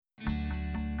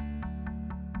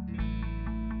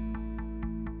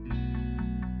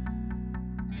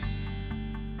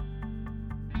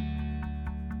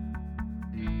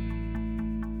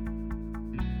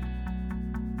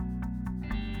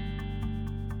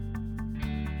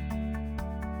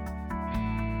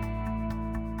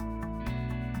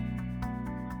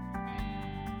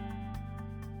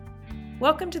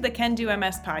Welcome to the Can Do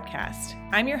MS podcast.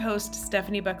 I'm your host,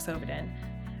 Stephanie Buxovidan.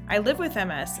 I live with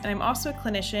MS, and I'm also a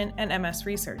clinician and MS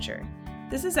researcher.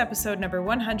 This is episode number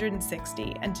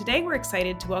 160, and today we're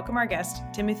excited to welcome our guest,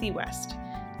 Timothy West.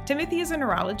 Timothy is a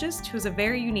neurologist who has a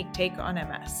very unique take on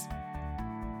MS.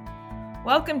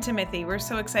 Welcome, Timothy. We're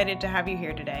so excited to have you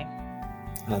here today.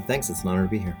 Thanks. It's an honor to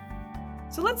be here.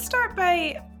 So let's start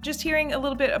by just hearing a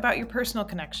little bit about your personal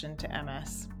connection to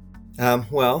MS.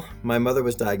 Well, my mother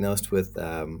was diagnosed with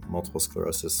multiple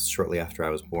sclerosis shortly after I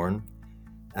was born.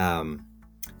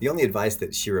 The only advice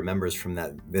that she remembers from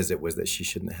that visit was that she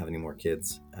shouldn't have any more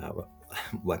kids.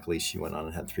 Luckily, she went on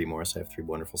and had three more, so I have three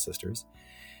wonderful sisters.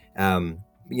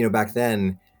 Back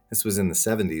then, this was in the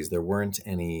 70s, there weren't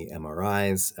any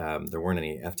MRIs, there weren't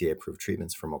any FDA-approved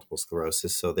treatments for multiple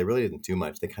sclerosis, so they really didn't do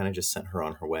much. They kind of just sent her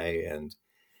on her way, and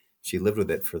she lived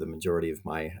with it for the majority of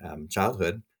my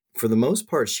childhood. For the most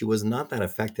part, she was not that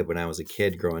affected when I was a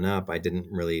kid growing up. I didn't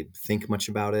really think much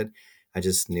about it. I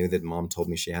just knew that mom told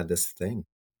me she had this thing.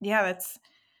 Yeah, that's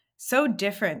so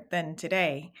different than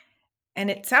today. And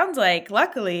it sounds like,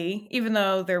 luckily, even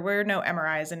though there were no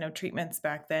MRIs and no treatments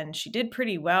back then, she did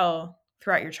pretty well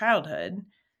throughout your childhood.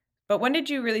 But when did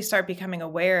you really start becoming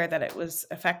aware that it was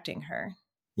affecting her?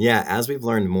 Yeah, as we've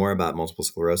learned more about multiple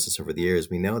sclerosis over the years,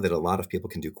 we know that a lot of people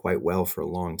can do quite well for a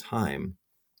long time.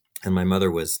 And my mother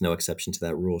was no exception to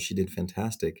that rule. She did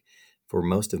fantastic for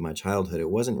most of my childhood. It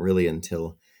wasn't really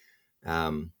until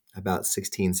about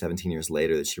 16, 17 years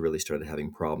later that she really started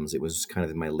having problems. It was kind of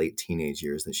in my late teenage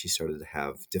years that she started to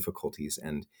have difficulties.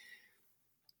 And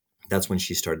that's when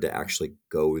she started to actually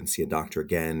go and see a doctor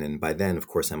again. And by then, of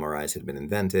course, MRIs had been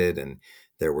invented and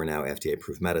there were now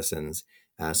FDA-approved medicines.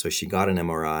 So she got an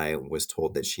MRI, was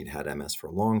told that she'd had MS for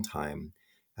a long time.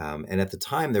 And at the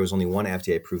time, there was only one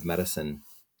FDA-approved medicine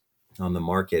on the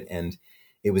market, and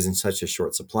it was in such a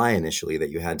short supply initially that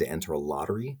you had to enter a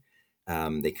lottery.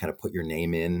 They kind of put your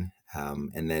name in,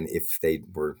 and then if they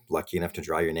were lucky enough to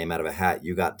draw your name out of a hat,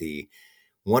 you got the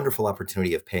wonderful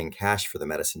opportunity of paying cash for the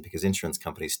medicine because insurance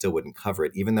companies still wouldn't cover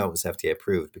it, even though it was FDA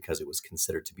approved, because it was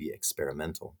considered to be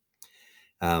experimental.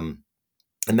 And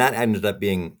that ended up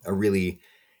being a really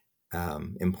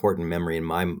important memory in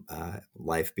my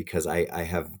life because I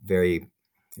have very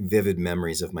vivid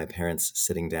memories of my parents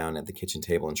sitting down at the kitchen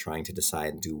table and trying to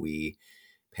decide, do we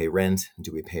pay rent?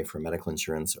 Do we pay for medical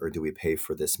insurance? Or do we pay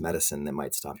for this medicine that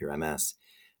might stop your MS?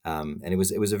 And it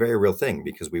was a very real thing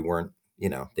because we weren't,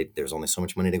 there's only so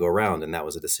much money to go around. And that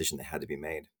was a decision that had to be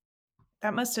made.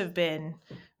 That must have been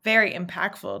very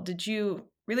impactful. Did you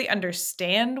really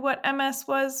understand what MS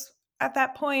was at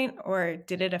that point, or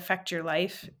did it affect your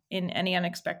life in any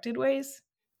unexpected ways?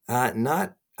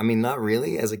 Not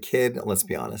really. As a kid, let's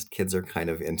be honest, kids are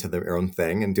kind of into their own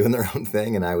thing and doing their own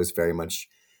thing. And I was very much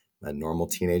a normal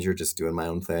teenager, just doing my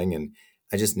own thing. And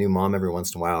I just knew mom every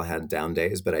once in a while had down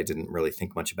days, but I didn't really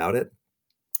think much about it.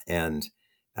 And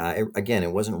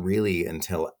it wasn't really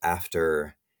until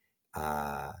after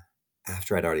I'd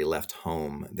already left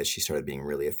home that she started being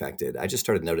really affected. I just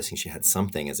started noticing she had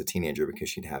something as a teenager because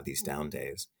she'd have these down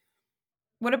days.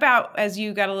 What about as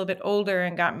you got a little bit older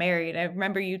and got married? I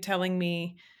remember you telling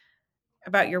me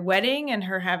about your wedding and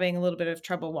her having a little bit of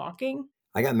trouble walking.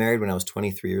 I got married when I was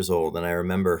 23 years old, and I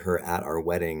remember her at our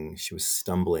wedding. She was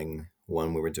stumbling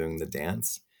when we were doing the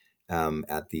dance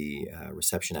at the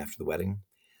reception after the wedding.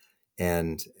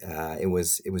 And it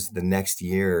was the next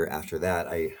year after that.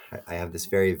 I have this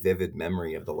very vivid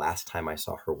memory of the last time I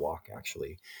saw her walk.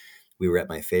 Actually, we were at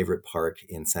my favorite park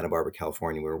in Santa Barbara,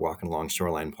 California. We were walking along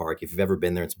Shoreline Park. If you've ever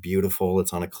been there, it's beautiful.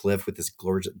 It's on a cliff with this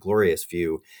glorious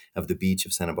view of the beach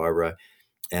of Santa Barbara.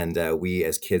 And we,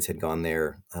 as kids, had gone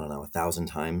there, I don't know, 1,000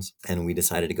 times. And we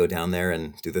decided to go down there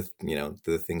and do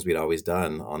the things we'd always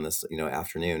done on this,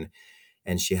 afternoon.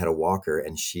 And she had a walker,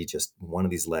 and one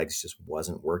of these legs just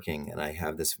wasn't working. And I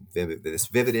have this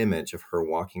vivid image of her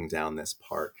walking down this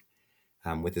park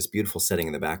with this beautiful setting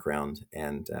in the background.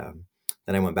 And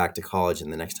then I went back to college,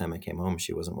 and the next time I came home,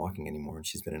 she wasn't walking anymore, and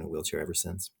she's been in a wheelchair ever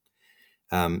since.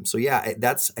 I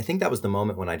think that was the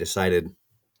moment when I decided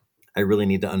I really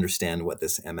need to understand what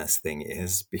this MS thing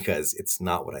is because it's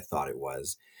not what I thought it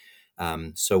was.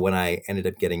 So when I ended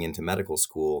up getting into medical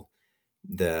school,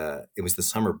 it was the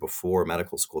summer before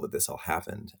medical school that this all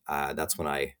happened. That's when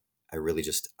I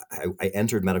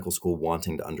entered medical school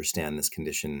wanting to understand this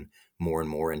condition more and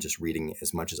more and just reading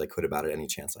as much as I could about it any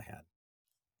chance I had.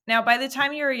 Now, by the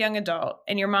time you were a young adult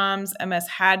and your mom's MS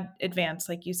had advanced,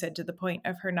 like you said, to the point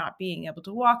of her not being able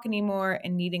to walk anymore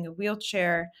and needing a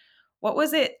wheelchair, what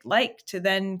was it like to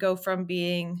then go from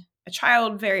being a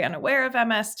child very unaware of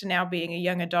MS to now being a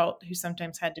young adult who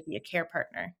sometimes had to be a care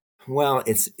partner? Well,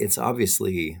 it's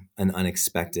obviously an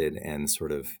unexpected and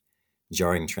sort of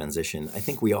jarring transition. I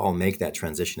think we all make that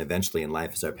transition eventually in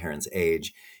life as our parents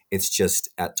age. It's just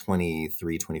at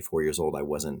 23, 24 years old, I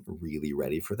wasn't really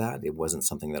ready for that. It wasn't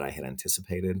something that I had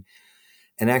anticipated.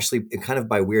 And actually, it kind of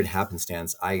by weird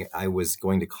happenstance, I was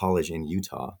going to college in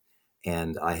Utah,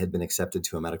 and I had been accepted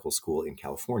to a medical school in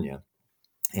California.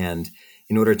 And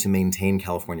in order to maintain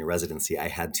California residency, I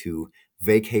had to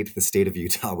vacate the state of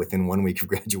Utah within 1 week of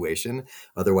graduation.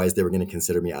 Otherwise, they were going to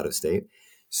consider me out of state.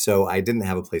 So I didn't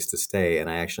have a place to stay. And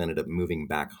I actually ended up moving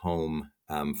back home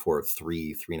for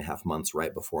 3.5 months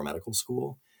right before medical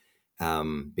school,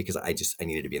 because I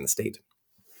needed to be in the state.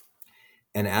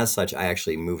 And as such, I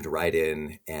actually moved right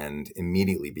in and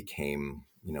immediately became,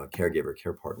 a caregiver,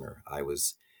 care partner. I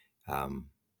was um,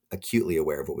 acutely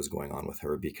aware of what was going on with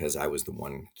her because I was the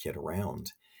one kid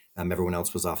around. Everyone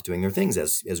else was off doing their things,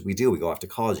 as we do. We go off to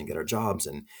college and get our jobs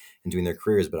and doing their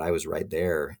careers. But I was right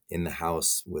there in the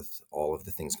house with all of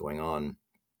the things going on,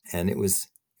 and it was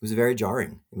very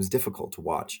jarring. It was difficult to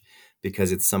watch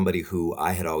because it's somebody who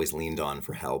I had always leaned on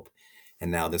for help,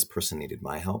 and now this person needed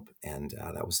my help, and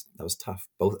that was tough,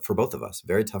 both for both of us.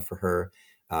 Very tough for her,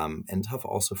 and tough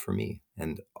also for me.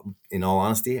 And in all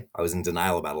honesty, I was in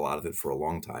denial about a lot of it for a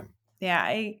long time. Yeah,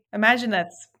 I imagine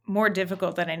that's more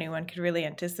difficult than anyone could really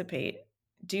anticipate.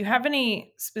 Do you have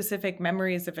any specific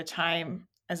memories of a time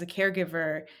as a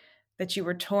caregiver that you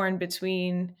were torn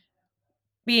between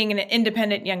being an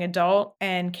independent young adult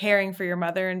and caring for your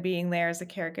mother and being there as a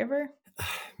caregiver?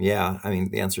 Yeah, I mean,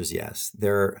 the answer is yes.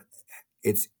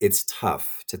 It's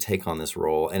tough to take on this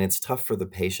role, and it's tough for the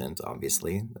patient,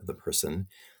 obviously, the person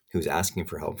who's asking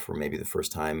for help for maybe the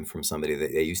first time from somebody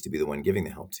that they used to be the one giving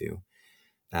the help to.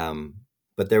 Um,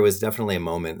 but there was definitely a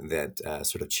moment that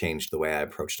sort of changed the way I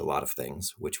approached a lot of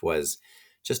things, which was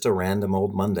just a random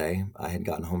old Monday. I had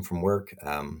gotten home from work.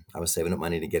 I was saving up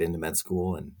money to get into med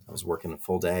school, and I was working a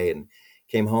full day and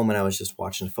came home, and I was just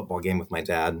watching a football game with my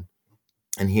dad.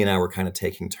 And he and I were kind of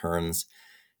taking turns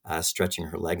stretching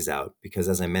her legs out because,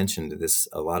 as I mentioned, this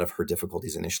a lot of her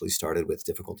difficulties initially started with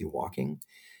difficulty walking,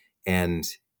 and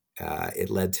it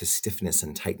led to stiffness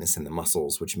and tightness in the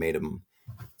muscles, which made them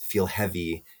feel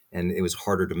heavy, and it was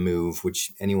harder to move,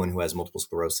 which anyone who has multiple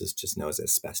sclerosis just knows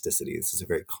as spasticity. This is a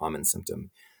very common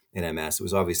symptom in MS. It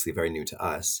was obviously very new to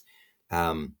us.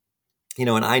 Um, and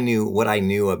I knew what I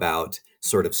knew about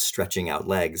sort of stretching out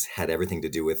legs had everything to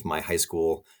do with my high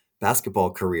school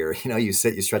basketball career. You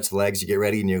sit, you stretch the legs, you get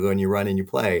ready, and you go and you run and you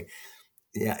play.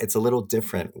 Yeah, it's a little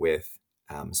different with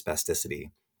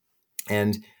spasticity.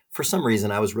 And for some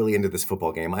reason, I was really into this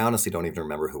football game. I honestly don't even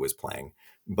remember who was playing.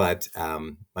 But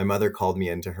my mother called me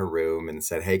into her room and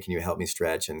said, "Hey, can you help me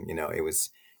stretch?" And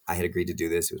I had agreed to do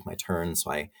this. It was my turn,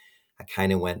 so I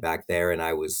kind of went back there, and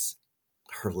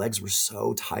her legs were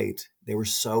so tight. They were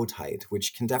so tight,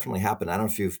 which can definitely happen. I don't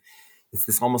know if it's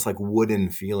this almost like wooden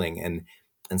feeling, and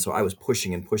so I was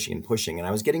pushing and pushing and pushing, and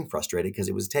I was getting frustrated because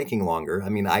it was taking longer. I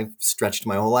mean, I've stretched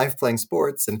my whole life playing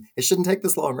sports, and it shouldn't take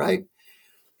this long, right?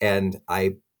 And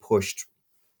I pushed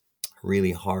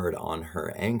really hard on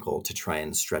her ankle to try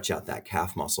and stretch out that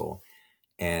calf muscle,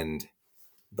 and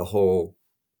the whole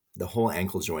the whole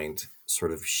ankle joint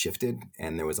sort of shifted,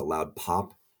 and there was a loud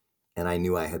pop, and I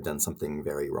knew I had done something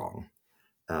very wrong.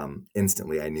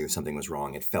 Instantly, I knew something was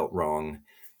wrong. It felt wrong.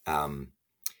 Um,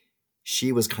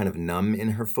 she was kind of numb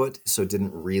in her foot, so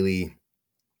didn't really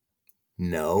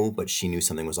know, but she knew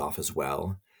something was off as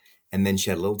well. And then she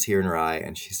had a little tear in her eye,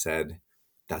 and she said,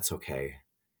 "That's okay.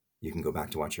 You can go back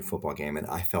to watch your football game." And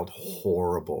I felt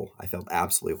horrible. I felt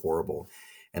absolutely horrible.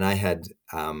 And I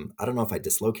don't know if I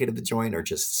dislocated the joint or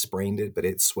just sprained it, but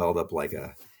it swelled up like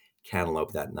a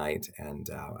cantaloupe that night. And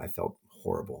I felt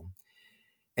horrible.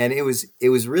 And it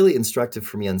was really instructive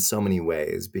for me in so many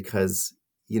ways because,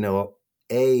 you know,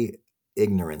 a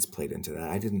ignorance played into that.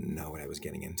 I didn't know what I was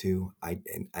getting into. I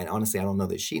honestly, I don't know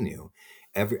that she knew.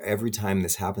 Every time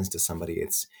this happens to somebody,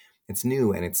 it's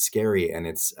new and it's scary, and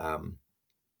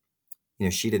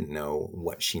she didn't know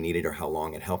what she needed or how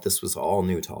long it helped. This was all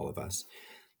new to all of us.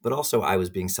 But also, I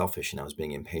was being selfish and I was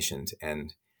being impatient.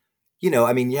 And,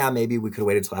 I mean, yeah, maybe we could have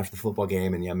waited till after the football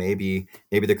game. And yeah, maybe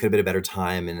there could have been a better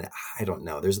time. And I don't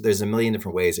know. There's a million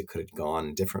different ways it could have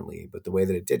gone differently. But the way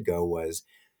that it did go was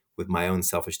with my own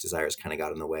selfish desires kind of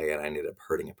got in the way. And I ended up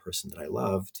hurting a person that I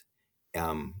loved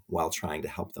while trying to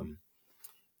help them.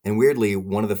 And weirdly,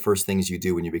 one of the first things you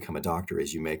do when you become a doctor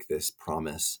is you make this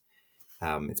promise.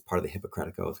 It's part of the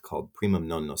Hippocratic Oath called primum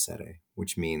non nocere,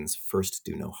 which means first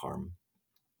do no harm.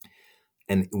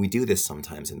 And we do this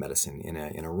sometimes in medicine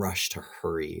in a rush to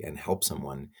hurry and help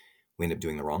someone. We end up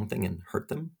doing the wrong thing and hurt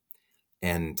them.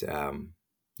 And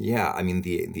Yeah, I mean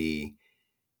the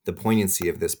poignancy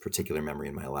of this particular memory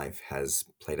in my life has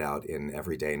played out in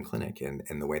every day in clinic,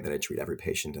 and the way that I treat every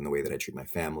patient, and the way that I treat my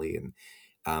family, and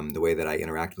the way that I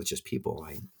interact with just people.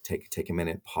 I take a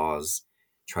minute, pause,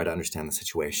 try to understand the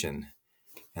situation,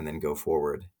 and then go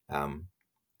forward.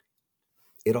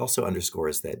 It also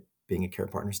underscores that being a care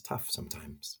partner is tough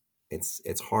sometimes.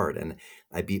 It's hard, and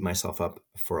I beat myself up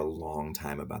for a long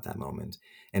time about that moment.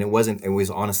 And it wasn't. It was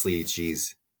honestly,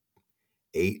 geez,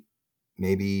 8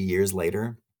 maybe years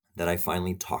later that I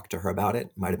finally talked to her about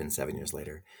it. Might have been 7 years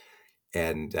later,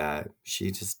 and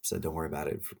she just said, "Don't worry about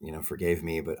it." Forgave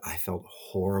me, but I felt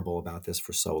horrible about this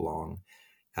for so long.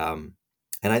 Um,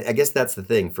 and I guess that's the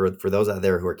thing for those out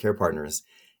there who are care partners.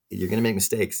 You're going to make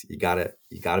mistakes. You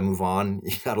gotta move on.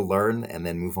 You gotta learn and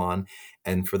then move on.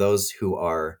 And for those who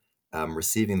are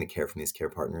receiving the care from these care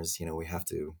partners, we have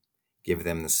to give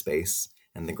them the space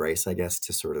and the grace, I guess,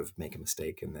 to sort of make a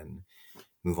mistake and then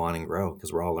move on and grow,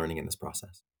 because we're all learning in this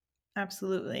process.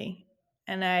 Absolutely.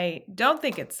 And I don't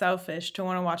think it's selfish to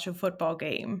want to watch a football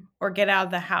game or get out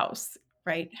of the house,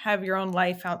 right? Have your own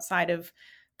life outside of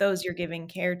those you're giving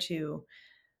care to.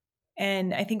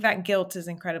 And I think that guilt is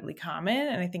incredibly common.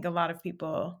 And I think a lot of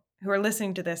people who are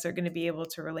listening to this are going to be able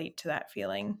to relate to that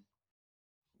feeling.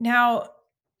 Now,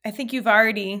 I think you've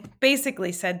already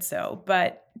basically said so,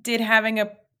 but did having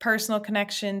a personal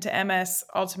connection to MS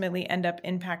ultimately end up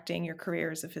impacting your career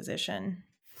as a physician?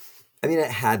 I mean, it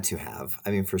had to have.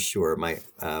 I mean, for sure. I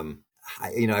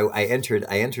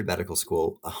entered medical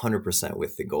school 100%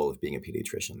 with the goal of being a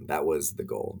pediatrician. That was the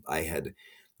goal. I had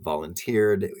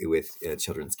volunteered with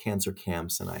children's cancer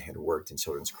camps, and I had worked in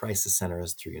children's crisis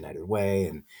centers through United Way,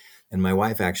 and my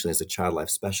wife actually is a child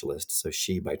life specialist. So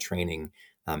she, by training,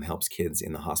 helps kids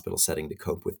in the hospital setting to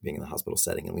cope with being in the hospital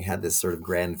setting. And we had this sort of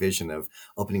grand vision of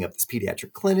opening up this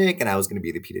pediatric clinic, and I was going to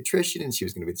be the pediatrician, and she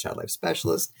was going to be the child life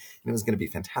specialist, and it was going to be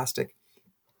fantastic.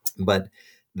 But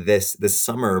this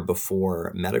summer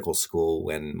before medical school,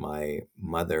 when my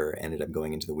mother ended up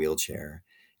going into the wheelchair,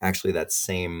 actually that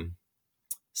same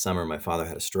summer my father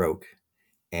had a stroke,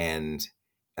 and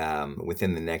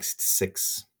within the next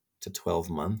 6 to 12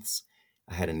 months,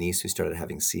 I had a niece who started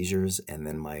having seizures, and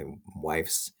then my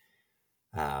wife's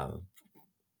uh,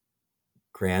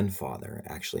 grandfather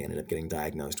actually ended up getting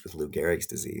diagnosed with Lou Gehrig's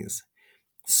disease.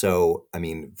 So, I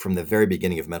mean, from the very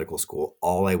beginning of medical school,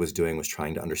 all I was doing was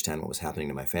trying to understand what was happening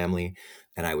to my family.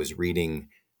 And I was reading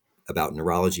about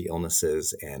neurology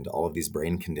illnesses and all of these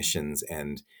brain conditions.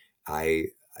 And I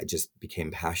just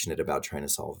became passionate about trying to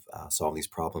solve these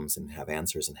problems and have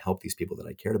answers and help these people that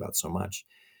I cared about so much.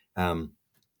 Um,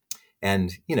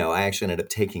 I actually ended up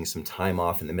taking some time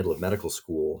off in the middle of medical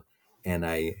school, and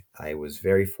I was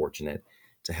very fortunate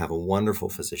to have a wonderful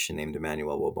physician named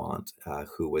Emmanuelle Wobant,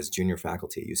 who was junior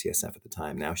faculty at UCSF at the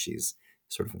time. Now she's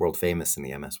sort of world famous in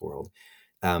the MS world,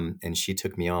 and she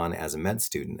took me on as a med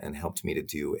student and helped me to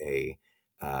do a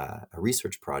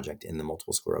research project in the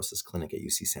multiple sclerosis clinic at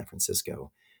UC San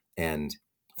Francisco, and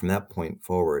from that point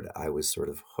forward, I was sort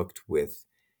of hooked with.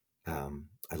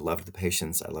 I loved the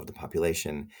patients, I loved the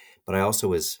population, but I also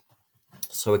was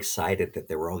so excited that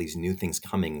there were all these new things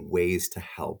coming, ways to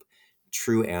help,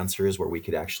 true answers where we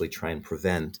could actually try and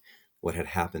prevent what had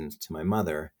happened to my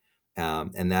mother.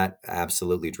 And that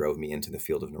absolutely drove me into the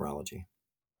field of neurology.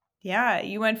 Yeah,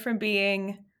 you went from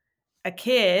being a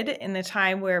kid in the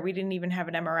time where we didn't even have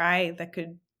an MRI that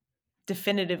could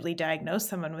definitively diagnose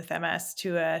someone with MS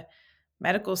to a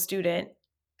medical student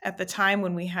at the time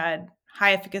when we had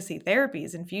high efficacy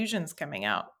therapies, infusions coming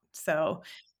out. So,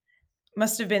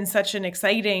 must have been such an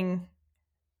exciting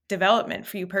development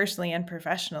for you personally and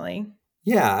professionally.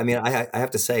 Yeah, I mean, I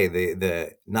have to say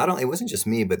the not only it wasn't just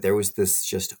me, but there was this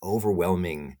just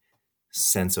overwhelming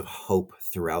sense of hope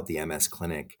throughout the MS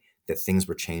clinic that things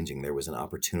were changing. There was an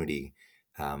opportunity.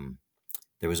 Um,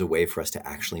 there was a way for us to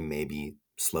actually maybe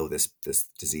slow this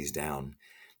disease down,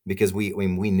 because we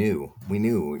knew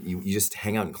you just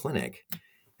hang out in clinic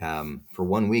for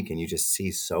 1 week and you just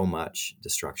see so much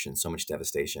destruction, so much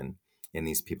devastation in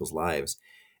these people's lives.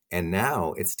 And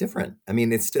now it's different. I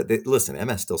mean, it's still, listen,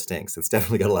 MS still stinks. It's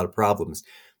definitely got a lot of problems,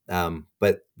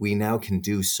 but we now can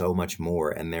do so much more,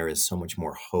 and there is so much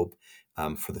more hope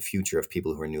for the future of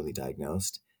people who are newly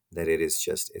diagnosed. That it is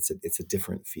just it's a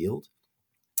different field,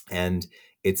 and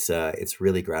it's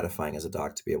really gratifying as a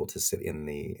doc to be able to sit in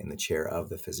the chair of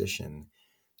the physician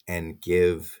and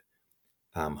give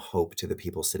hope to the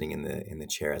people sitting in the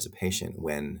chair as a patient.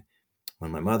 When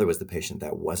my mother was the patient,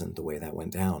 that wasn't the way that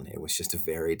went down. It was just a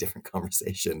very different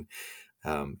conversation.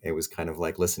 It was kind of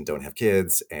like, listen, don't have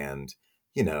kids, and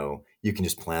you can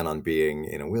just plan on being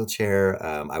in a wheelchair.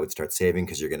 I would start saving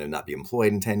because you're going to not be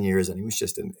employed in 10 years. And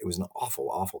it was an awful,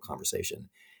 awful conversation.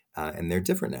 And they're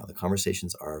different now. The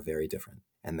conversations are very different.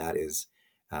 And that is,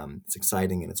 it's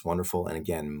exciting and it's wonderful. And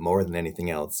again, more than anything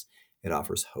else, it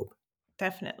offers hope.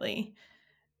 Definitely.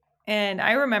 And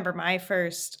I remember my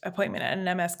first appointment at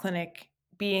an MS clinic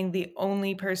being the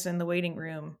only person in the waiting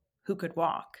room who could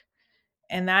walk.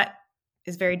 And that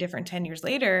is very different 10 years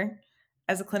later.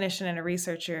 As a clinician and a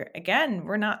researcher, again,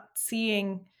 we're not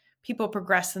seeing people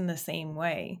progress in the same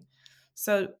way.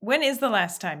 So, when is the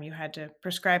last time you had to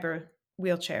prescribe a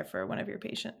wheelchair for one of your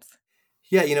patients?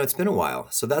 Yeah, it's been a while.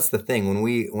 So that's the thing.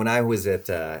 When I was at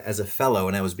as a fellow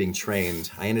and I was being trained,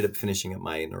 I ended up finishing up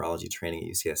my neurology training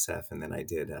at UCSF, and then I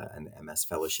did an MS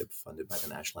fellowship funded by the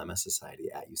National MS Society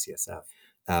at UCSF.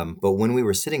 But when we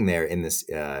were sitting there in this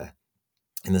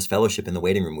fellowship in the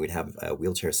waiting room, we'd have a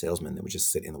wheelchair salesman that would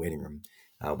just sit in the waiting room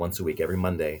once a week, every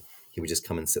Monday. He would just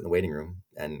come and sit in the waiting room,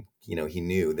 and he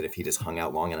knew that if he just hung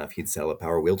out long enough, he'd sell a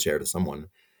power wheelchair to someone,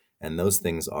 and those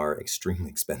things are extremely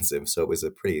expensive. So it was a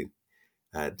pretty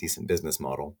decent business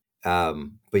model.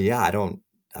 But yeah, I don't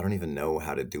even know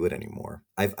how to do it anymore.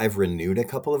 I've renewed a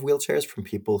couple of wheelchairs from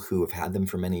people who have had them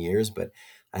for many years, but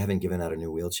I haven't given out a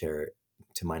new wheelchair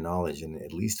to my knowledge in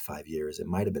at least 5 years. It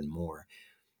might have been more.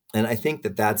 And I think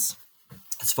it's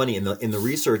funny in the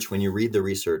research, when you read the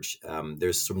research,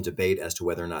 there's some debate as to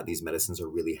whether or not these medicines are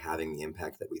really having the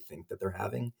impact that we think that they're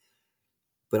having.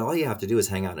 But all you have to do is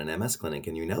hang out in an MS clinic,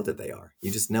 and you know that they are.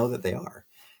 You just know that they are,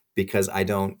 because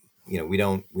we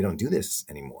don't do this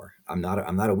anymore. I'm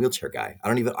not a wheelchair guy.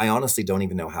 I honestly don't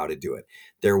even know how to do it.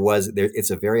 It's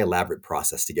a very elaborate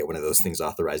process to get one of those things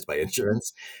authorized by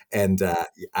insurance. And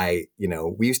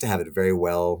we used to have it very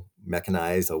well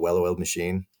mechanized, a well-oiled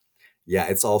machine. Yeah,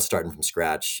 it's all starting from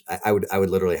scratch. I would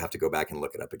literally have to go back and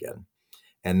look it up again.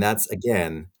 And that's,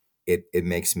 again, it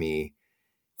makes me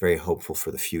very hopeful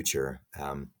for the future.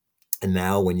 And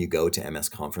now when you go to MS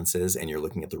conferences and you're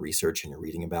looking at the research and you're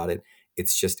reading about it,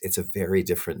 it's a very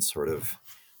different sort of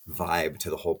vibe to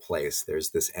the whole place.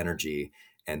 There's this energy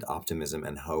and optimism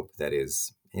and hope that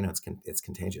is, it's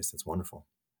contagious. It's wonderful.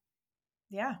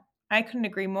 Yeah, I couldn't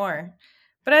agree more.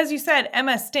 But as you said,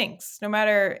 MS stinks, no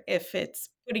matter if it's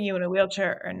putting you in a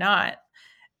wheelchair or not.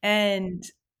 And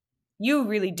you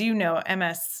really do know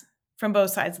MS from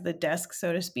both sides of the desk,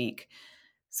 so to speak.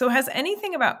 So, has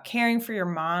anything about caring for your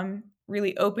mom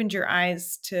really opened your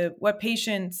eyes to what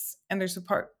patients and their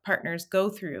support partners go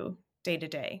through day to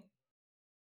day?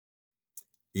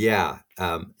 Yeah,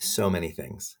 so many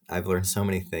things. I've learned so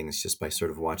many things just by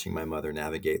sort of watching my mother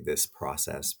navigate this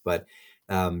process. But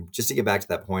just to get back to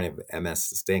that point of MS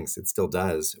stinks, it still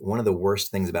does. One of the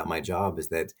worst things about my job is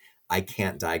that I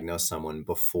can't diagnose someone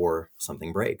before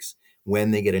something breaks.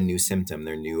 When they get a new symptom,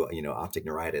 their new, optic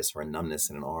neuritis or a numbness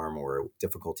in an arm or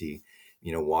difficulty,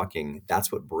 walking,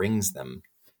 that's what brings them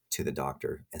to the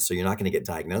doctor. And so you're not going to get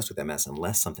diagnosed with MS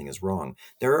unless something is wrong.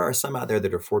 There are some out there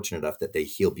that are fortunate enough that they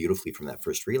heal beautifully from that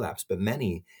first relapse, but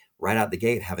many right out the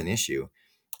gate have an issue.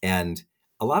 And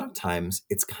a lot of times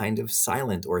it's kind of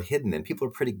silent or hidden, and people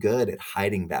are pretty good at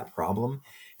hiding that problem.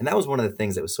 And that was one of the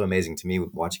things that was so amazing to me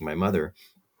watching my mother,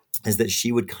 is that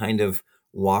she would kind of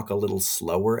walk a little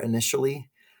slower initially.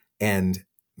 And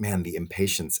man, the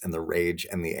impatience and the rage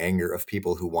and the anger of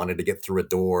people who wanted to get through a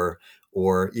door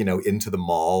or, into the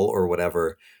mall or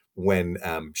whatever when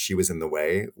she was in the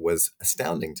way was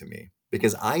astounding to me,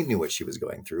 because I knew what she was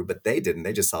going through, but they didn't.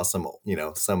 They just saw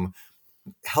some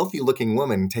healthy looking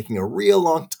woman taking a real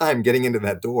long time getting into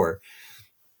that door.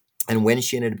 And when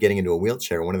she ended up getting into a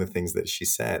wheelchair, one of the things that she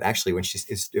said, actually,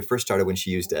 it first started when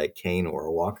she used a cane or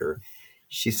a walker,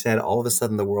 she said all of a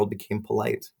sudden the world became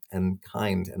polite and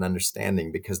kind and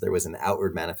understanding because there was an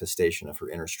outward manifestation of her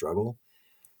inner struggle.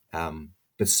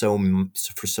 But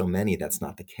for so many, that's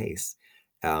not the case.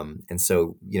 And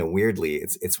so, weirdly,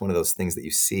 it's one of those things that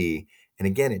you see, and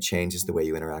again, it changes the way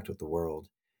you interact with the world.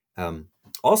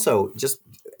 Also, just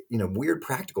weird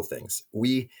practical things.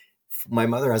 My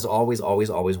mother has always, always,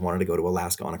 always wanted to go to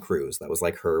Alaska on a cruise. That was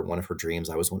like one of her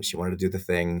dreams. She wanted to do the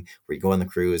thing where you go on the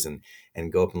cruise and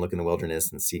go up and look in the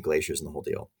wilderness and see glaciers and the whole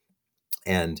deal.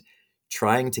 And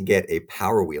trying to get a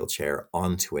power wheelchair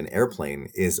onto an airplane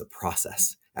is a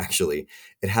process. Actually,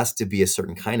 it has to be a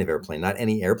certain kind of airplane. Not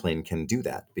any airplane can do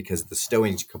that because the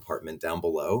stowage compartment down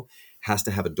below has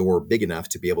to have a door big enough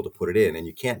to be able to put it in. And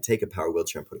you can't take a power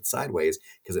wheelchair and put it sideways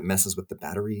because it messes with the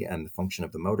battery and the function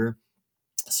of the motor.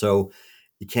 So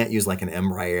you can't use like an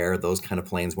Embraer. Those kind of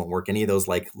planes won't work. Any of those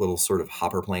like little sort of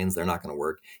hopper planes, they're not going to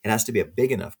work. It has to be a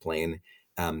big enough plane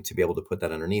to be able to put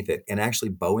that underneath it. And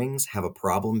actually, Boeings have a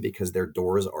problem because their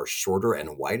doors are shorter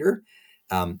and wider.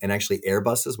 And actually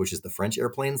Airbuses, which is the French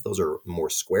airplanes, those are more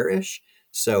square-ish.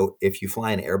 So if you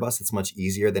fly an Airbus, it's much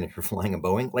easier than if you're flying a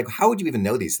Boeing. Like, how would you even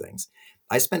know these things?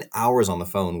 I spent hours on the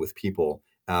phone with people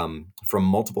from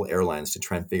multiple airlines to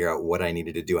try and figure out what I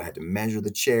needed to do. I had to measure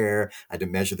the chair. I had to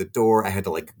measure the door. I had to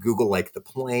like Google like the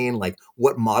plane, like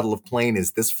what model of plane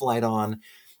is this flight on?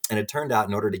 And it turned out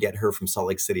in order to get her from Salt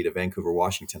Lake City to Vancouver,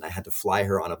 Washington, I had to fly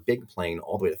her on a big plane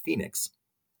all the way to Phoenix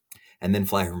and then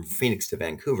fly her from Phoenix to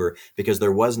Vancouver because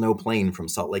there was no plane from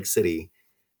Salt Lake City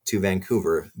to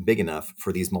Vancouver big enough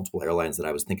for these multiple airlines that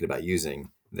I was thinking about using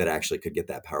that actually could get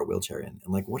that power wheelchair in.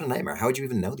 And like, what a nightmare. How would you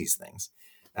even know these things?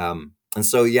 And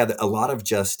so, yeah, a lot of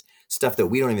just stuff that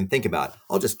we don't even think about.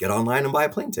 I'll just get online and buy a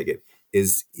plane ticket.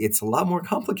 It's a lot more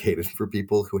complicated for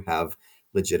people who have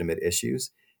legitimate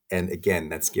issues. And again,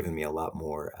 that's given me a lot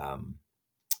more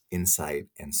insight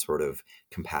and sort of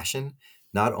compassion,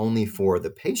 not only for the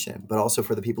patient, but also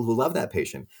for the people who love that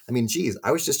patient. I mean, geez,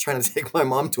 I was just trying to take my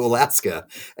mom to Alaska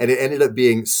and it ended up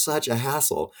being such a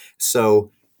hassle.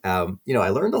 So, I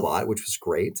learned a lot, which was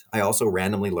great. I also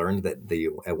randomly learned that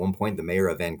at one point, the mayor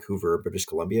of Vancouver, British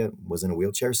Columbia, was in a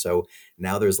wheelchair. So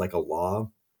now there's like a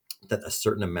law that a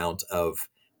certain amount of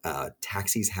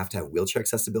taxis have to have wheelchair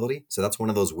accessibility. So that's one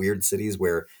of those weird cities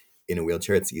where in a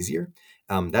wheelchair, it's easier.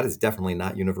 That is definitely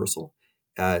not universal.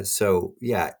 So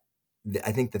yeah,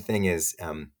 I think the thing is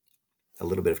a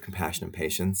little bit of compassion and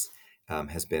patience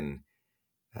has been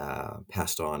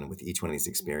passed on with each one of these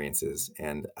experiences.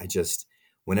 And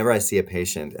whenever I see a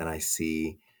patient and I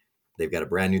see they've got a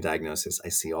brand new diagnosis, I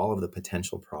see all of the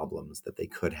potential problems that they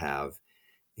could have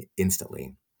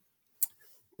instantly.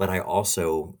 But I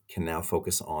also can now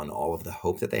focus on all of the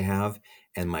hope that they have.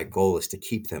 And my goal is to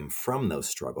keep them from those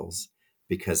struggles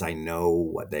because I know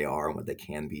what they are and what they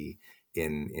can be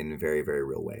in very, very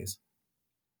real ways.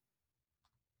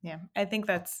 Yeah, I think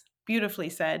that's beautifully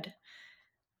said.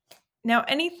 Now,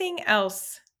 anything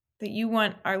else that you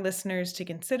want our listeners to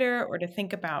consider or to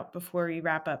think about before we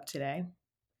wrap up today?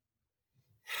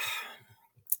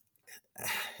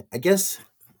 I guess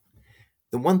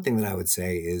the one thing that I would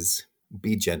say is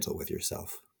be gentle with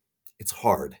yourself. It's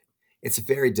hard. It's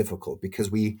very difficult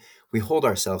because we hold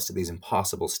ourselves to these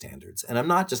impossible standards. And I'm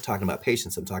not just talking about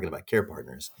patients, I'm talking about care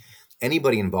partners.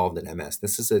 Anybody involved in MS,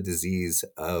 this is a disease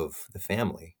of the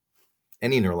family.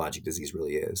 Any neurologic disease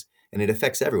really is. And it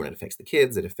affects everyone. It affects the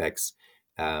kids, it affects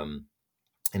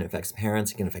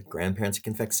parents, it can affect grandparents, it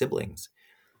can affect siblings.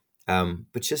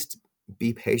 But just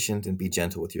be patient and be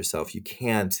gentle with yourself. You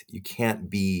can't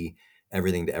be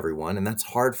everything to everyone. And that's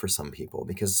hard for some people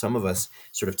because some of us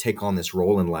sort of take on this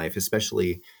role in life,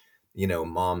 especially,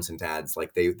 moms and dads,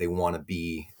 like they want to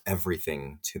be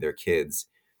everything to their kids.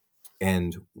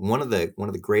 And one of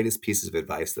the greatest pieces of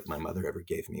advice that my mother ever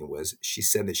gave me was she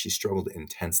said that she struggled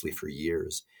intensely for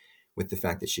years with the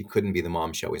fact that she couldn't be the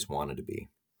mom she always wanted to be.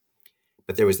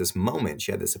 But there was this moment,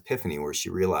 she had this epiphany where she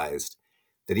realized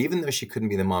that even though she couldn't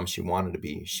be the mom she wanted to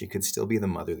be, she could still be the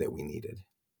mother that we needed.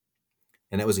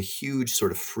 And that was a huge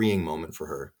sort of freeing moment for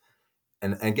her.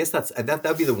 And I guess that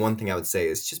would be the one thing I would say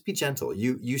is just be gentle.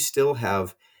 You still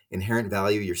have inherent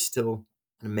value. You're still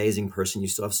an amazing person. You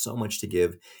still have so much to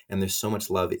give, and there's so much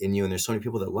love in you, and there's so many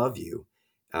people that love you.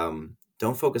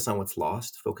 Don't focus on what's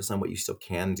lost. Focus on what you still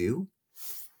can do,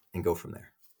 and go from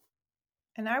there.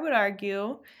 And I would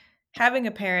argue, having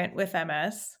a parent with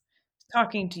MS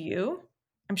talking to you,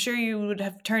 I'm sure you would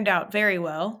have turned out very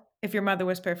well if your mother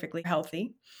was perfectly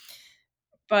healthy.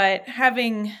 But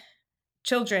having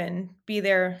children be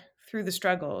there through the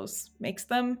struggles makes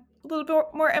them a little bit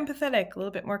more empathetic, a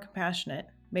little bit more compassionate.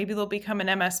 Maybe they'll become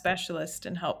an MS specialist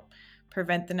and help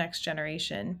prevent the next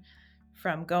generation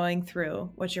from going through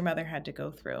what your mother had to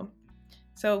go through.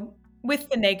 So with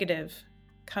the negative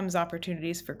comes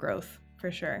opportunities for growth,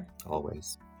 for sure.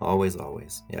 Always, always,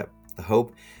 always. Yep. The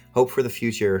hope for the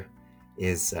future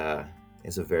is a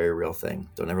very real thing.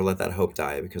 Don't ever let that hope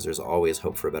die because there's always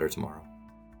hope for a better tomorrow.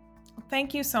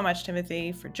 Thank you so much,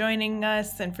 Timothy, for joining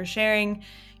us and for sharing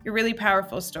your really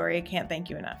powerful story. I can't thank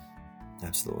you enough.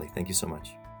 Absolutely. Thank you so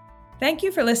much. Thank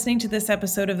you for listening to this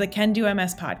episode of the Can Do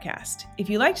MS podcast. If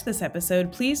you liked this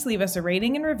episode, please leave us a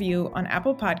rating and review on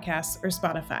Apple Podcasts or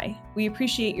Spotify. We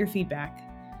appreciate your feedback.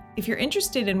 If you're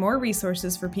interested in more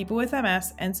resources for people with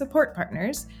MS and support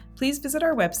partners, please visit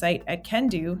our website at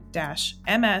cando-ms.org.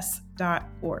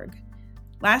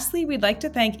 Lastly, we'd like to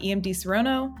thank EMD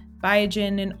Serono,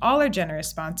 Biogen, and all our generous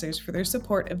sponsors for their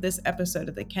support of this episode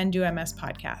of the Can Do MS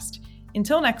podcast.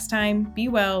 Until next time, be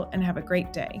well and have a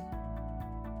great day.